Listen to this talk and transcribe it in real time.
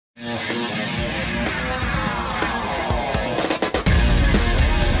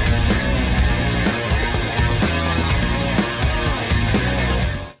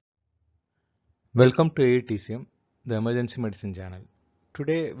Welcome to AETCM, the emergency medicine channel.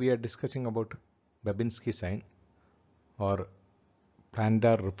 Today we are discussing about Babinski sign or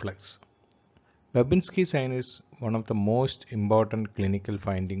plantar reflex. Babinski sign is one of the most important clinical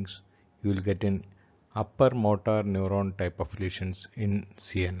findings you will get in upper motor neuron type of lesions in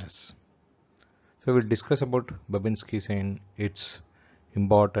CNS. So we'll discuss about Babinski sign, its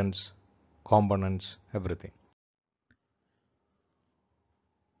importance, components, everything.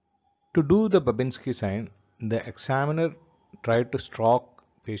 To do the Babinski sign, the examiner tried to stroke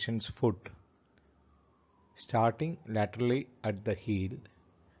patient's foot starting laterally at the heel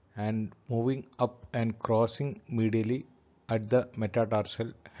and moving up and crossing medially at the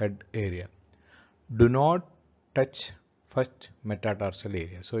metatarsal head area. Do not touch first metatarsal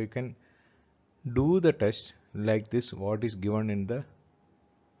area. So you can do the test like this, what is given in the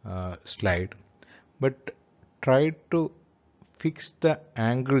slide, but try to fix the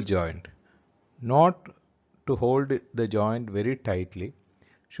angle joint, not to hold the joint very tightly.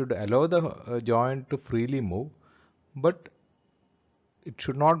 Should allow the joint to freely move, but it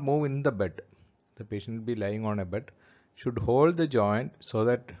should not move in the bed. The patient will be lying on a bed. Should hold the joint so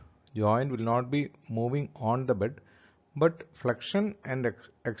that joint will not be moving on the bed, but flexion and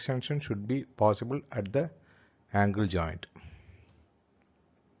extension should be possible at the ankle joint.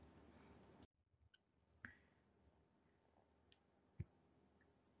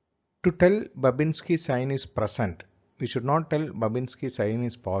 To tell Babinski sign is present, we should not tell Babinski sign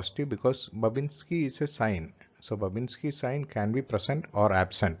is positive because Babinski is a sign. So Babinski sign can be present or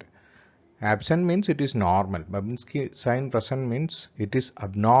absent. Absent means it is normal. Babinski sign present means it is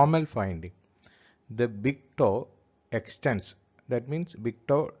abnormal finding. The big toe extends. That means big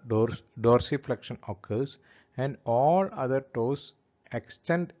toe dorsiflexion occurs and all other toes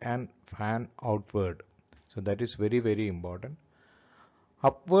extend and fan outward. So that is very, very important.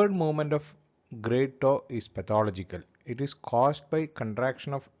 Upward movement of great toe is pathological. It is caused by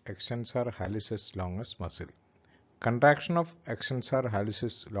contraction of extensor hallucis longus muscle. Contraction of extensor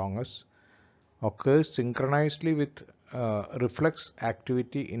hallucis longus occurs synchronously with reflex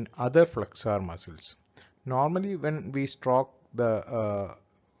activity in other flexor muscles. Normally, when we stroke the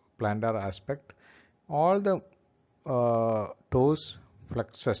plantar aspect, all the toes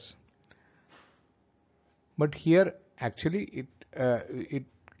flexes, but here actually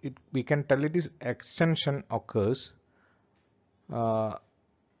we can tell it is extension occurs, but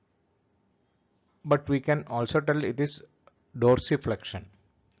we can also tell it is dorsiflexion.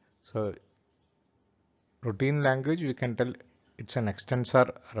 So routine language we can tell it's an extensor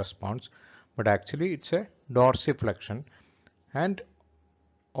response, but actually it's a dorsiflexion, and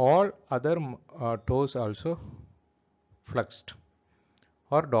all other toes also flexed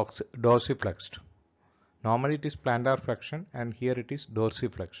or dorsiflexed. Normally it is plantar flexion and here it is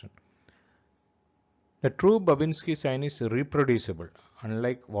dorsiflexion. The true Babinski sign is reproducible.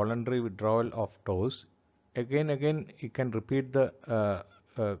 Unlike voluntary withdrawal of toes, again you can repeat the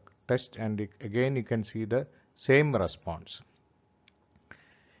test and again you can see the same response.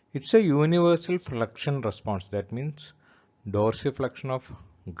 It's a universal flexion response. That means dorsiflexion of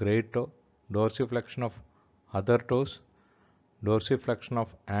great toe, dorsiflexion of other toes, dorsiflexion of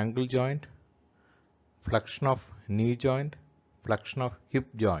ankle joint, flexion of knee joint, flexion of hip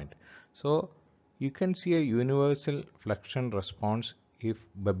joint. So you can see a universal flexion response if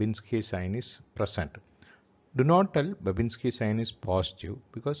Babinski sign is present. Do not tell Babinski sign is positive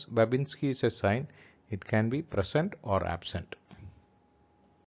because Babinski is a sign, it can be present or absent.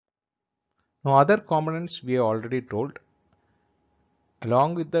 Now other components we have already told.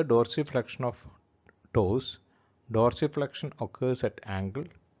 Along with the dorsiflexion of toes, dorsiflexion occurs at ankle,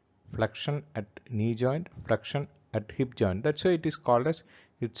 flexion at knee joint, flexion at hip joint. That's why it is called as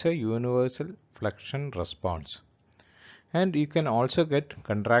it's a universal flexion response. And you can also get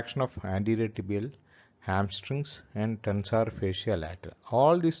contraction of anterior tibial, hamstrings and tensor fascia lata.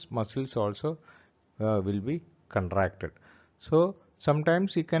 All these muscles also will be contracted. So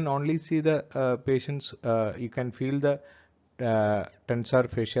sometimes you can only see the patients, you can feel the tensor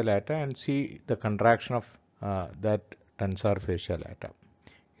fascia lata and see the contraction of that tensor fascia lata.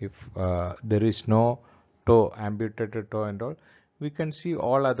 If there is no toe, amputated toe and all, we can see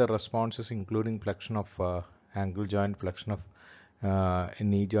all other responses including flexion of ankle joint, flexion of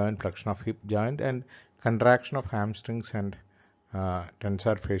knee joint, flexion of hip joint and contraction of hamstrings and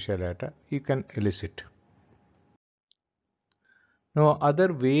tensor fascia lata you can elicit. Now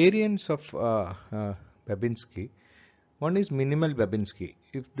other variants of Babinski, one is minimal Babinski.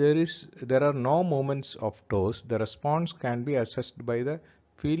 If there are no movements of toes, the response can be assessed by the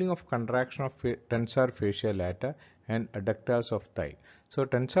feeling of contraction of tensor fascia lata and adductors of thigh. So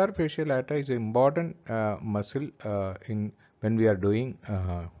tensor fasciae lata is an important muscle in when we are doing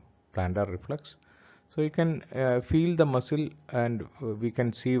plantar reflex. So you can feel the muscle and we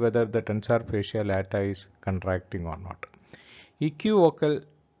can see whether the tensor fasciae lata is contracting or not. Equivocal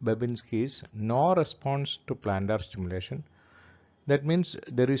Babinski is no response to plantar stimulation. That means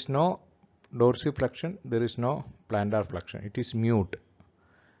there is no dorsiflexion, there is no plantar flexion. It is mute.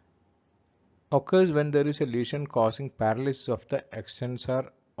 Occurs when there is a lesion causing paralysis of the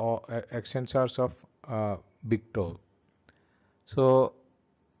extensor or extensors of big toe. So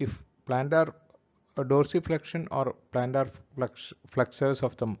if plantar dorsiflexion or plantar flexors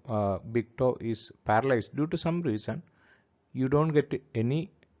of the big toe is paralyzed due to some reason, you don't get any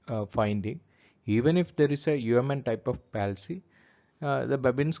finding. Even if there is a UMN type of palsy, the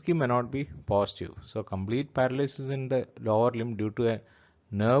Babinski may not be positive. So complete paralysis in the lower limb due to a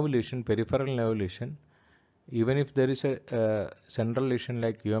nerve lesion, peripheral nerve lesion, even if there is a central lesion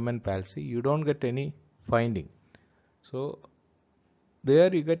like UMN palsy, you don't get any finding. So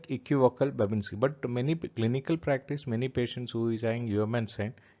there you get equivocal Babinski. But many clinical practice, many patients who is having UMN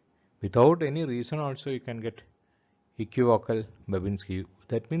sign, without any reason also you can get equivocal Babinski.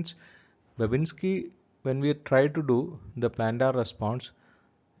 That means Babinski, when we try to do the plantar response,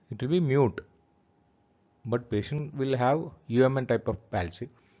 it will be mute, but patient will have UMN type of palsy,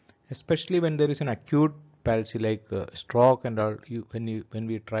 especially when there is an acute palsy like stroke and all. When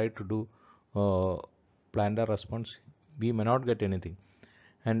we try to do plantar response, we may not get anything.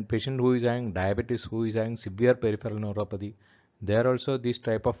 And patient who is having diabetes, who is having severe peripheral neuropathy, there also this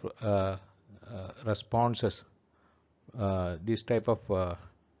type of responses, this type of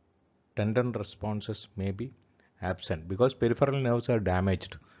tendon responses may be absent because peripheral nerves are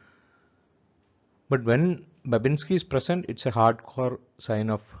damaged. But when Babinski is present, it's a hardcore sign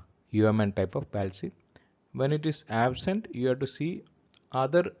of UMN type of palsy. When it is absent, you have to see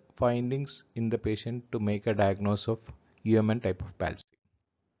other findings in the patient to make a diagnosis of UMN type of palsy.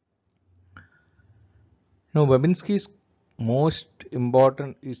 Now, Babinski is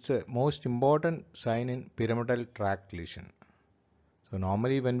the most important sign in pyramidal tract lesion. So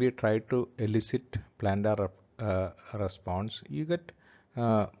normally when we try to elicit plantar response, you get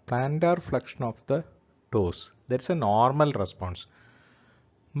plantar flexion of the toes. That's a normal response.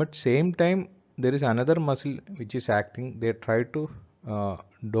 But same time there is another muscle which is acting. They try to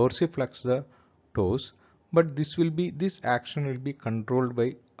dorsiflex the toes, but this action will be controlled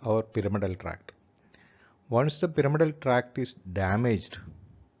by our pyramidal tract. Once the pyramidal tract is damaged,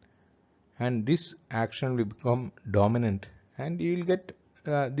 and this action will become dominant, and you will get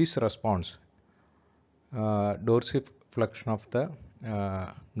this response, dorsiflexion of the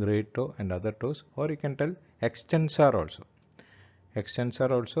great toe and other toes, or you can tell extensor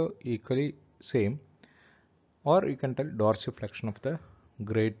also equally same, or you can tell dorsiflexion of the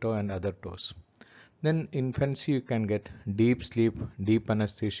great toe and other toes. Then infancy you can get deep sleep, deep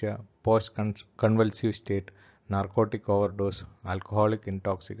anesthesia, post convulsive state, narcotic overdose, alcoholic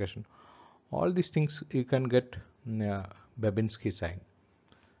intoxication. All these things you can get Babinski sign.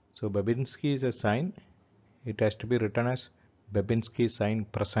 So Babinski is a sign. It has to be written as Babinski sign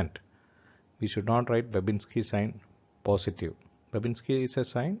present. We should not write Babinski sign positive. Babinski is a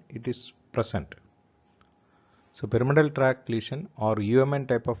sign. It is present. So pyramidal tract lesion or UMN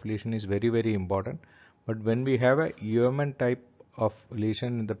type of lesion is very, very important. But when we have a UMN type of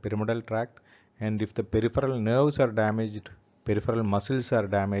lesion in the pyramidal tract, and if the peripheral nerves are damaged, peripheral muscles are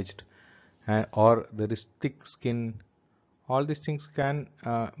damaged, or there is thick skin, all these things can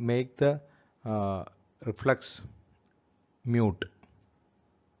make the reflex mute.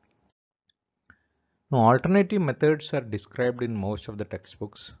 Now, alternative methods are described in most of the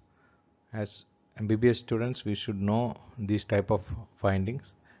textbooks. As MBBS students, we should know these type of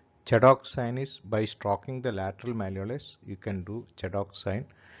findings. Chaddock sign is by stroking the lateral malleolus. You can do Chaddock sign.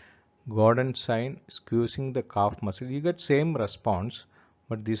 Gordon sign, squeezing the calf muscle. You get same response,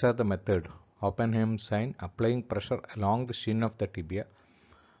 but these are the method. Oppenheim sign, applying pressure along the shin of the tibia,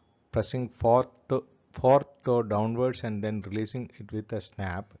 pressing fourth toe downwards and then releasing it with a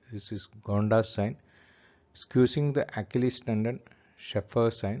snap. This is Gonda's sign. Squeezing the Achilles tendon, Scheffer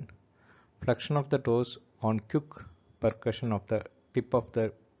sign. Flexion of the toes on quick percussion of the tip of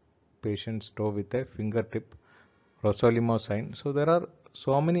the patient's toe with a fingertip, Rosolimo sign. So there are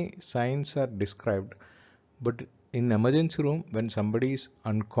so many signs are described, but in emergency room when somebody is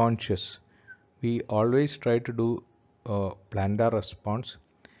unconscious, we always try to do plantar response.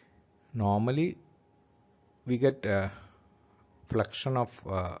 Normally we get flexion of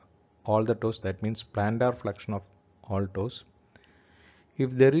all the toes, that means plantar flexion of all toes.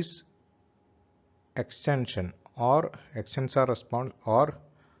 If there is extension or extensor response or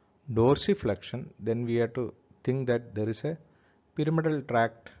dorsiflexion, then we have to think that there is a pyramidal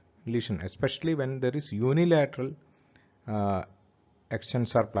tract lesion, especially when there is unilateral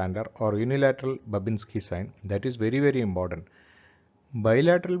extensor plantar or unilateral Babinski sign. That is very, very important.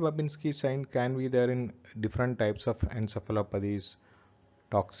 Bilateral Babinski sign can be there in different types of encephalopathies,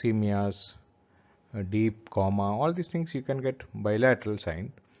 toxemias, deep coma, all these things you can get bilateral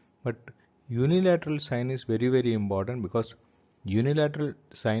sign. But unilateral sign is very, very important because unilateral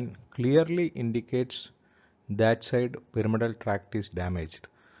sign clearly indicates that side pyramidal tract is damaged.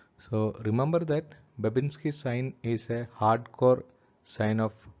 So remember that Babinski sign is a hardcore sign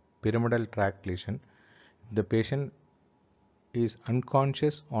of pyramidal tract lesion. The patient is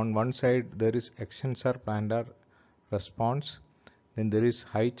unconscious. On one side there is extensor plantar response, then there is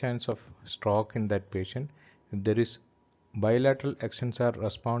high chance of stroke in that patient. If there is bilateral extensor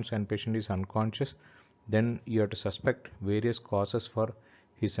response and patient is unconscious, then you have to suspect various causes for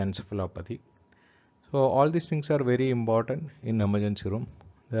his encephalopathy. So all these things are very important in emergency room.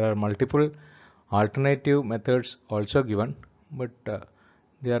 There are multiple alternative methods also given, but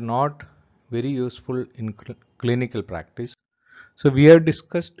they are not very useful in clinical practice. So we have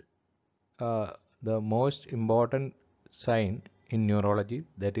discussed the most important sign in neurology,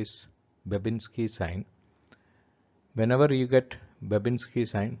 that is Babinski sign. Whenever you get Babinski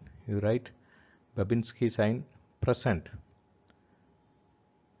sign, you write Babinski sign present.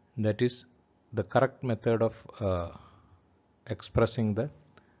 That is the correct method of expressing the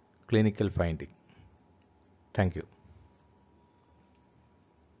clinical finding. Thank you.